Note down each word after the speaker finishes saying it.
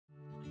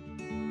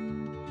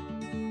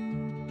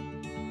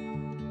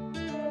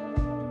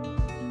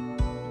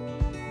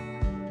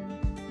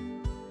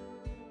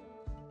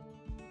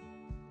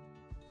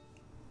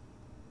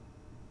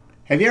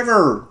Have you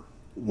ever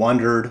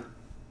wondered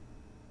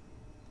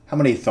how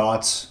many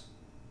thoughts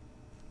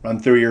run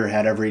through your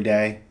head every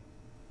day?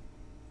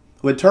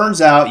 Well, it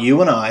turns out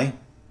you and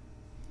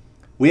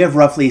we have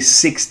roughly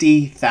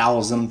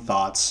 60,000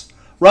 thoughts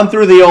run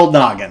through the old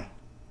noggin,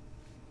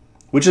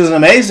 which is an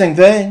amazing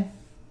thing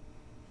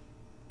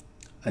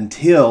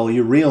until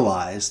you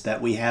realize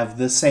that we have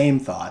the same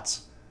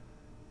thoughts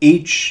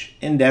each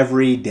and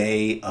every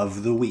day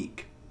of the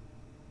week,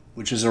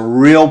 which is a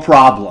real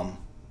problem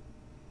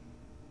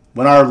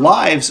when our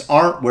lives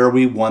aren't where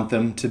we want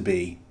them to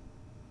be.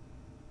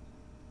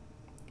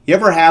 You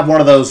ever have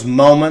one of those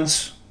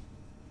moments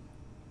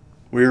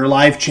where your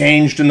life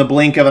changed in the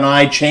blink of an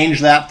eye,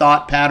 changed that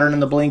thought pattern in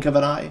the blink of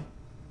an eye?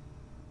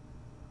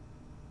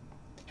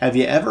 Have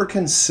you ever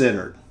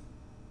considered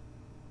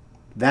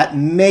that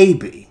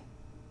maybe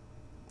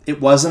it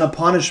wasn't a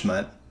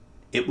punishment,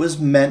 it was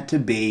meant to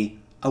be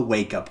a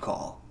wake-up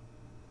call?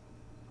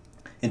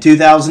 In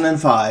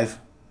 2005,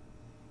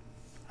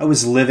 I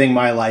was living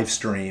my life's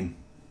dream.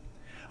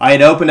 I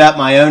had opened up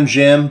my own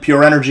gym,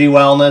 Pure Energy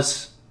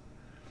Wellness.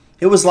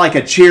 It was like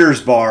a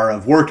Cheers bar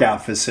of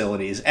workout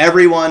facilities.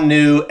 Everyone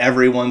knew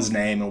everyone's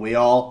name, and we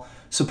all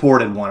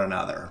supported one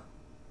another.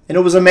 And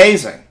it was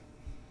amazing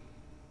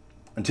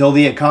until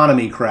the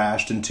economy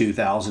crashed in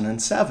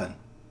 2007.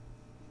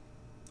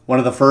 One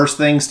of the first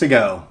things to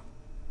go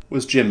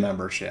was gym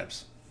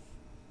memberships.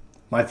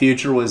 My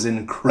future was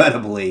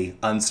incredibly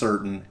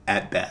uncertain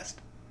at best.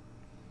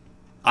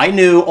 I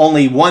knew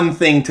only one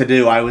thing to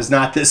do. I was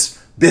not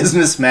this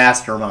business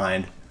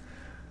mastermind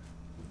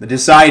that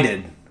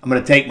decided I'm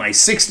going to take my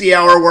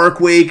 60-hour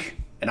work week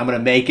and I'm going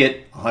to make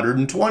it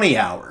 120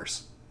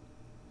 hours,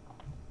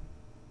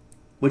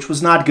 which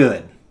was not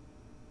good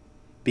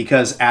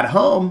because at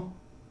home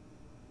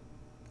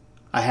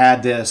I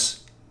had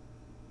this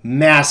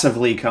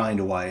massively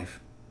kind wife.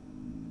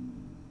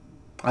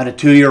 I had a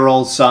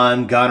 2-year-old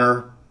son,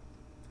 Gunnar,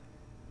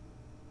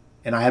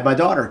 and I had my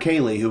daughter,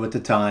 Kaylee, who at the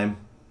time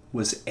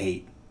was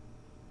 8.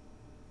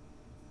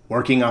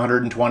 Working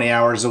 120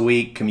 hours a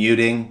week,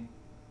 commuting,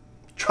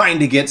 trying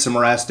to get some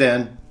rest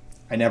in.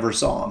 I never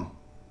saw him.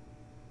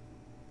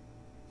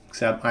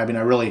 Except,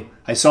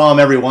 I saw him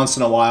every once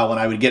in a while when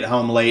I would get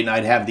home late and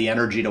I'd have the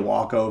energy to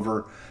walk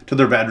over to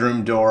their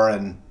bedroom door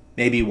and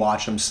maybe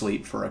watch them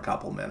sleep for a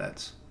couple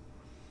minutes.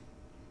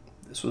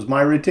 This was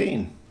my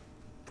routine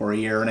for a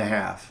year and a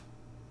half.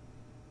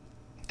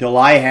 Till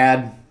I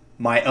had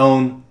my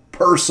own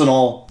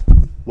personal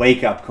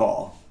wake-up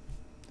call.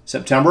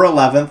 September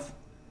 11th,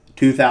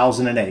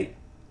 2008,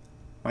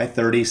 my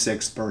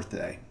 36th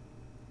birthday.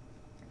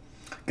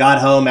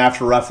 Got home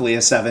after roughly a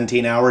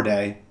 17-hour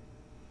day,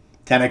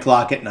 10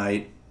 o'clock at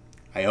night.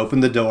 I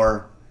opened the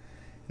door,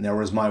 and there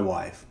was my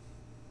wife.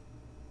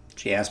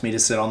 She asked me to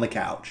sit on the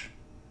couch.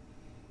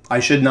 I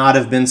should not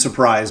have been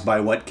surprised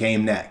by what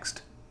came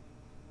next.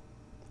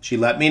 She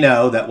let me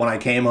know that when I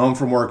came home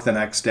from work the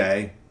next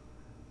day,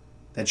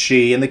 that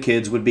she and the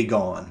kids would be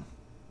gone.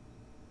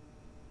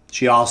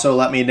 She also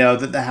let me know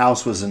that the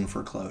house was in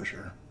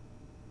foreclosure.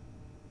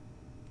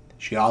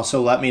 She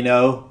also let me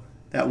know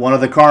that one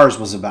of the cars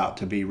was about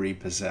to be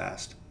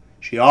repossessed.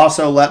 She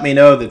also let me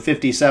know that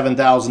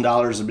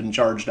 $57,000 had been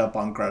charged up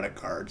on credit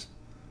cards.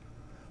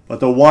 But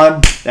the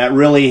one that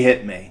really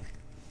hit me,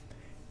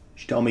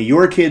 she told me,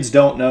 your kids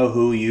don't know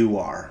who you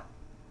are.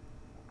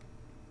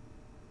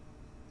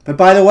 But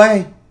by the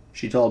way,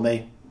 she told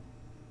me,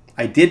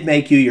 I did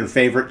make you your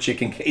favorite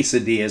chicken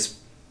quesadillas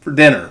for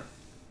dinner.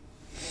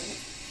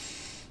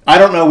 I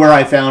don't know where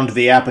I found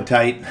the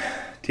appetite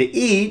to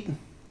eat,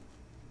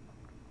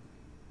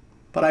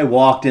 but I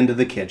walked into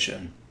the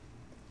kitchen.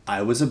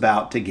 I was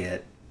about to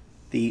get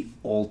the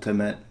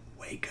ultimate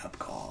wake-up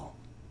call.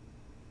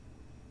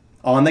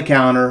 On the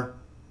counter,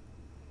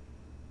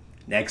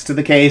 next to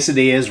the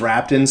quesadillas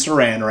wrapped in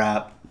saran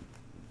wrap,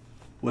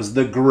 was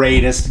the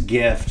greatest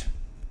gift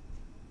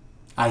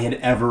I had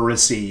ever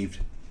received.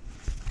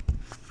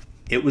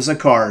 It was a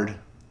card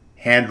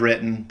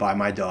handwritten by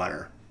my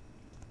daughter.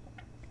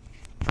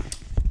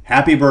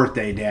 Happy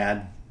birthday,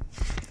 Dad.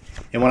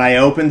 And when I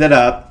opened it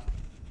up,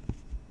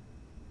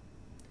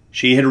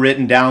 she had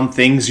written down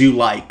things you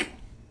like.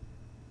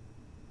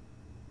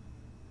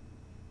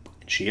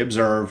 She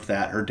observed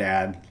that her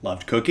dad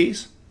loved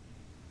cookies,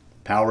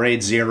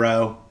 Powerade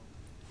Zero,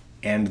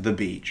 and the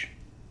beach.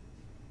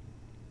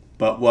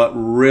 But what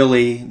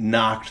really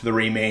knocked the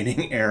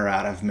remaining air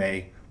out of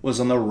me was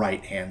on the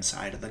right-hand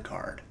side of the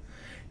card.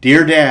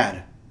 Dear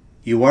Dad,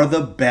 you are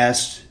the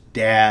best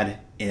dad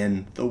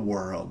in the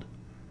world.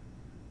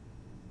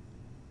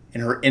 In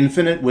her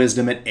infinite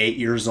wisdom at 8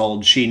 years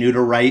old, she knew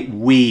to write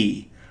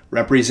 "we,"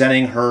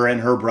 representing her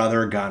and her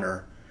brother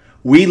Gunnar.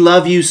 We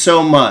love you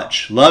so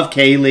much. Love,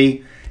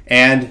 Kaylee.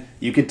 And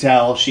you could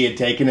tell she had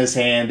taken his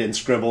hand and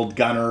scribbled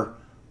Gunnar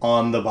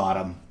on the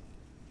bottom.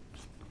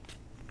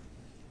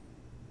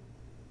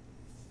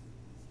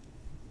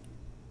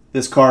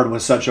 This card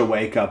was such a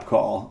wake-up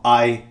call.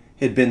 I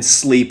had been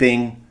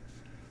sleeping.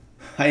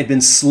 I had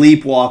been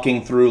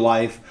sleepwalking through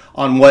life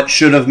on what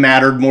should have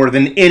mattered more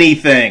than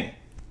anything.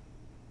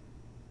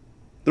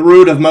 the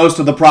root of most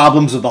of the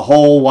problems of the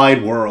whole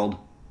wide world.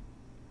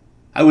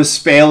 I was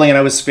failing, and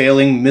I was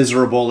failing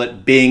miserable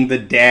at being the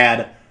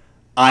dad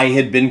I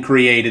had been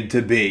created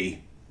to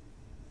be.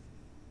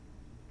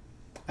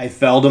 I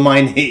fell to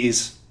my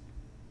knees,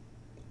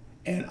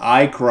 and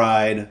I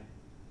cried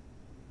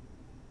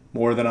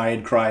more than I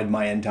had cried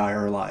my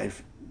entire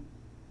life.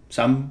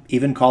 Some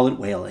even call it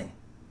wailing.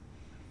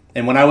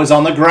 And when I was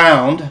on the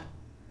ground,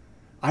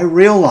 I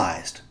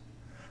realized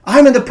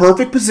I'm in the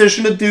perfect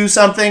position to do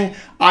something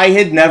I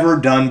had never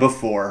done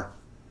before.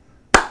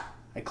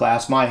 I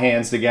clasped my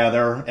hands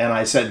together and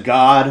I said,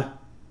 God,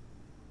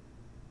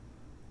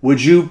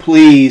 would you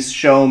please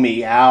show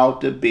me how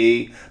to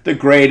be the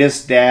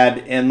greatest dad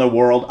in the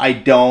world? I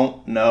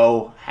don't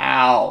know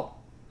how.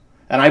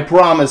 And I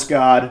promise,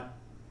 God,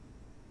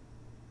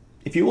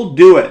 if you will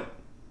do it,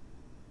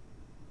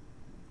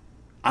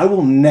 I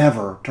will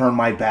never turn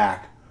my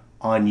back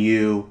on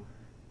you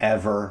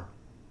ever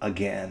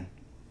again.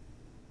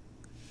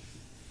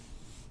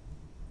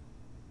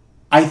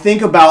 I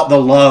think about the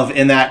love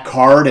in that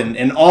card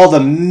and all the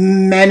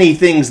many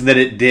things that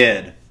it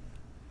did.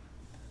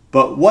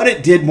 But what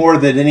it did more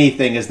than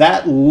anything is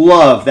that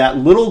love that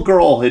little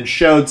girl had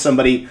showed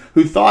somebody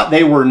who thought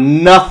they were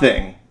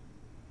nothing.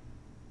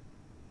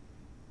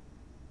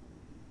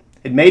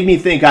 It made me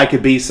think I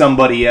could be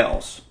somebody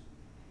else.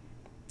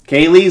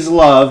 Kaylee's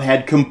love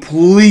had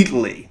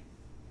completely,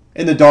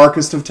 in the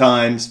darkest of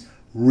times,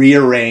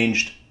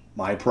 rearranged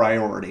my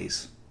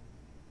priorities.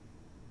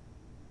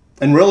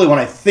 And really, when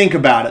I think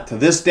about it to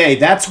this day,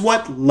 that's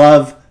what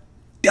love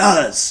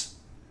does.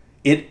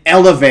 It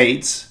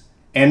elevates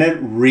and it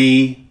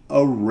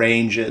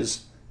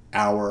rearranges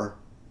our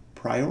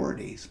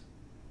priorities.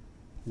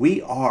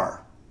 We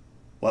are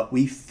what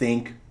we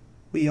think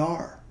we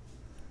are.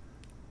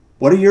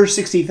 What are your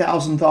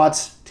 60,000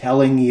 thoughts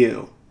telling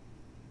you?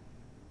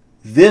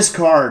 This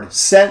card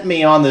sent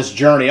me on this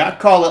journey. I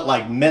call it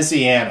like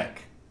messianic.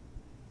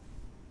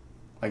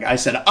 Like I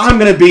said, I'm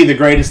going to be the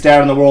greatest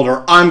dad in the world,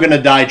 or I'm going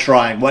to die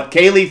trying. What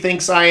Kaylee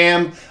thinks I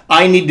am,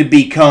 I need to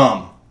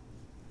become.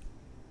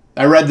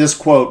 I read this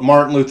quote,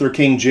 Martin Luther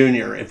King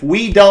Jr. If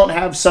we don't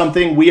have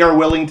something we are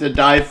willing to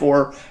die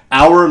for,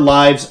 our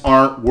lives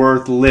aren't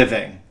worth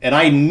living. And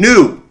I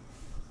knew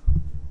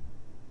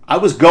I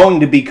was going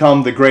to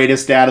become the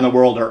greatest dad in the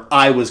world, or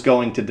I was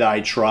going to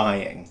die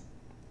trying.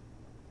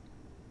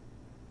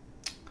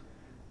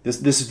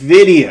 This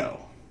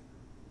video,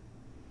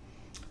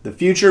 the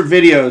future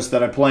videos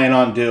that I plan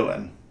on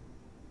doing,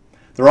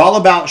 they're all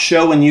about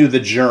showing you the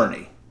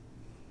journey.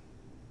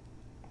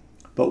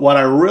 But what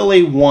I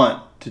really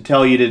want to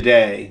tell you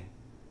today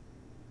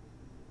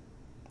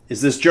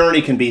is this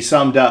journey can be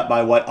summed up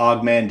by what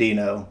Og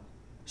Mandino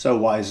so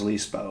wisely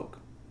spoke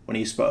when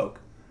he spoke.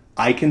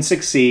 I can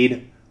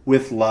succeed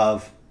with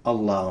love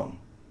alone.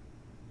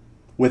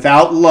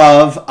 Without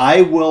love,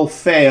 I will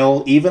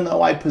fail even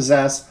though I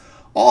possess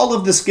all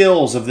of the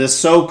skills of this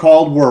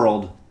so-called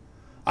world.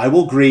 I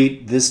will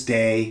greet this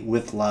day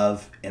with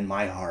love in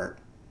my heart.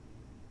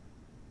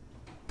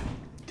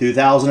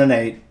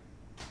 2008,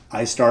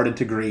 I started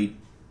to greet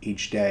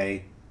each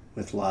day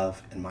with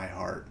love in my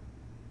heart.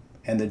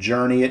 And the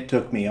journey it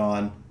took me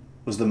on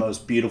was the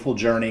most beautiful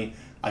journey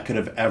I could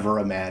have ever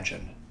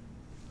imagined.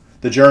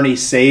 The journey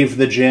saved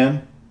the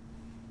gym.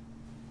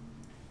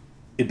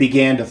 It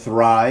began to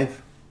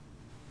thrive.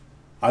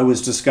 I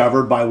was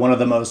discovered by one of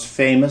the most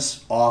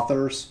famous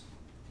authors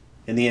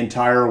in the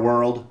entire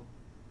world.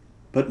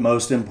 But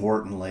most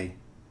importantly,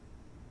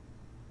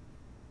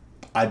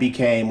 I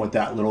became what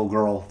that little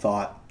girl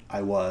thought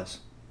I was.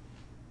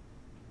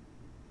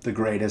 The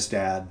greatest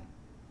dad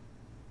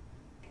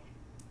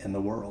in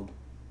the world.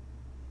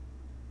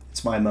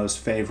 It's my most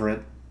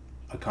favorite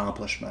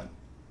accomplishment.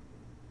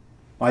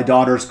 My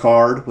daughter's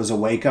card was a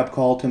wake-up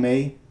call to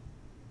me.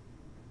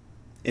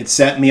 It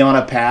set me on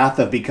a path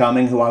of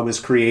becoming who I was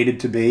created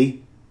to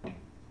be.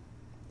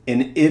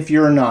 And if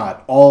you're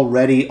not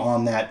already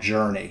on that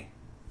journey,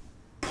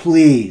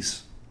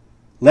 please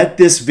let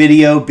this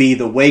video be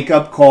the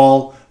wake-up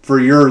call for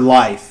your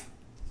life.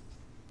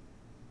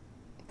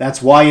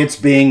 That's why it's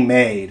being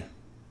made.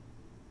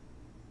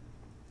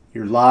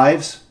 Your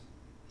lives,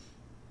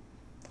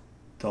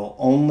 they'll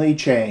only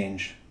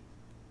change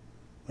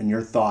when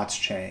your thoughts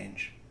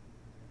change.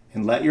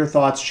 And let your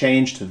thoughts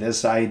change to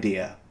this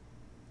idea.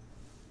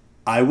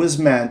 I was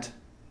meant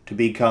to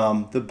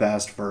become the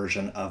best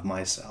version of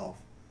myself.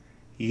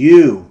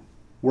 You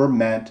were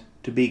meant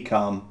to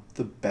become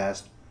the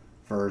best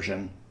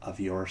version of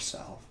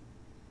yourself.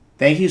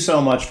 Thank you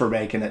so much for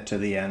making it to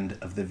the end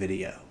of the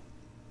video.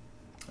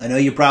 I know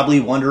you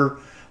probably wonder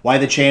why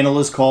the channel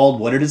is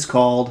called what it is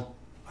called.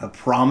 I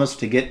promise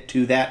to get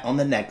to that on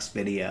the next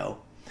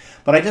video.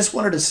 But I just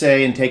wanted to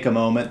say and take a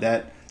moment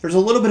that there's a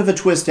little bit of a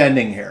twist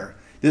ending here.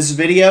 This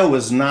video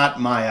was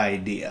not my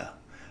idea.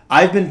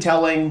 I've been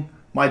telling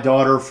my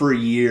daughter for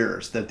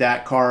years that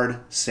that card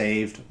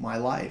saved my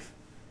life.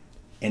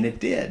 And it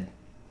did.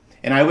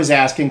 And I was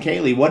asking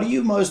Kaylee, what are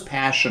you most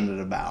passionate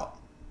about?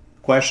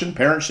 Question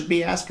parents should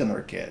be asking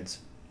their kids.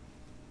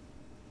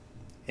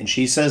 And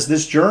she says,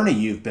 this journey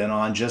you've been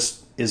on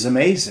just is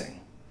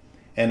amazing.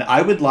 And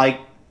I would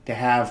like to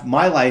have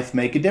my life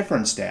make a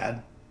difference,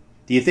 Dad.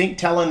 Do you think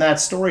telling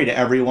that story to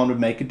everyone would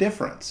make a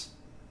difference?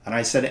 And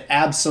I said,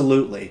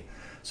 absolutely.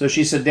 So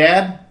she said,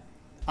 Dad,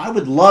 I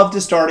would love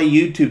to start a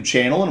YouTube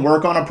channel and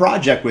work on a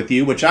project with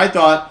you, which I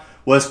thought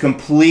was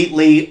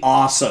completely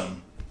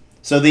awesome.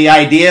 So the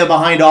idea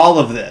behind all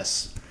of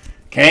this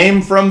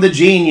came from the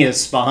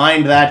genius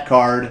behind that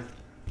card,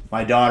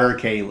 my daughter,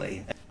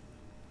 Kaylee.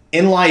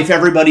 In life,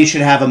 everybody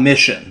should have a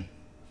mission.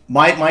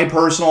 My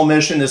personal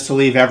mission is to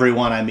leave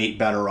everyone I meet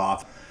better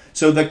off.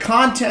 So the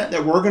content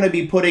that we're going to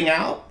be putting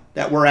out,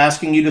 that we're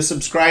asking you to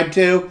subscribe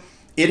to,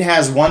 it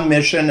has one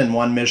mission and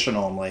one mission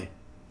only.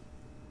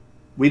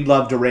 We'd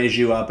love to raise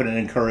you up and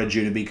encourage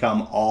you to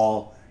become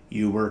all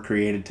you were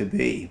created to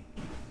be.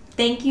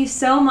 Thank you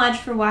so much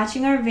for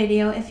watching our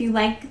video. If you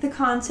like the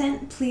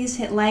content, please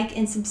hit like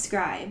and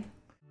subscribe.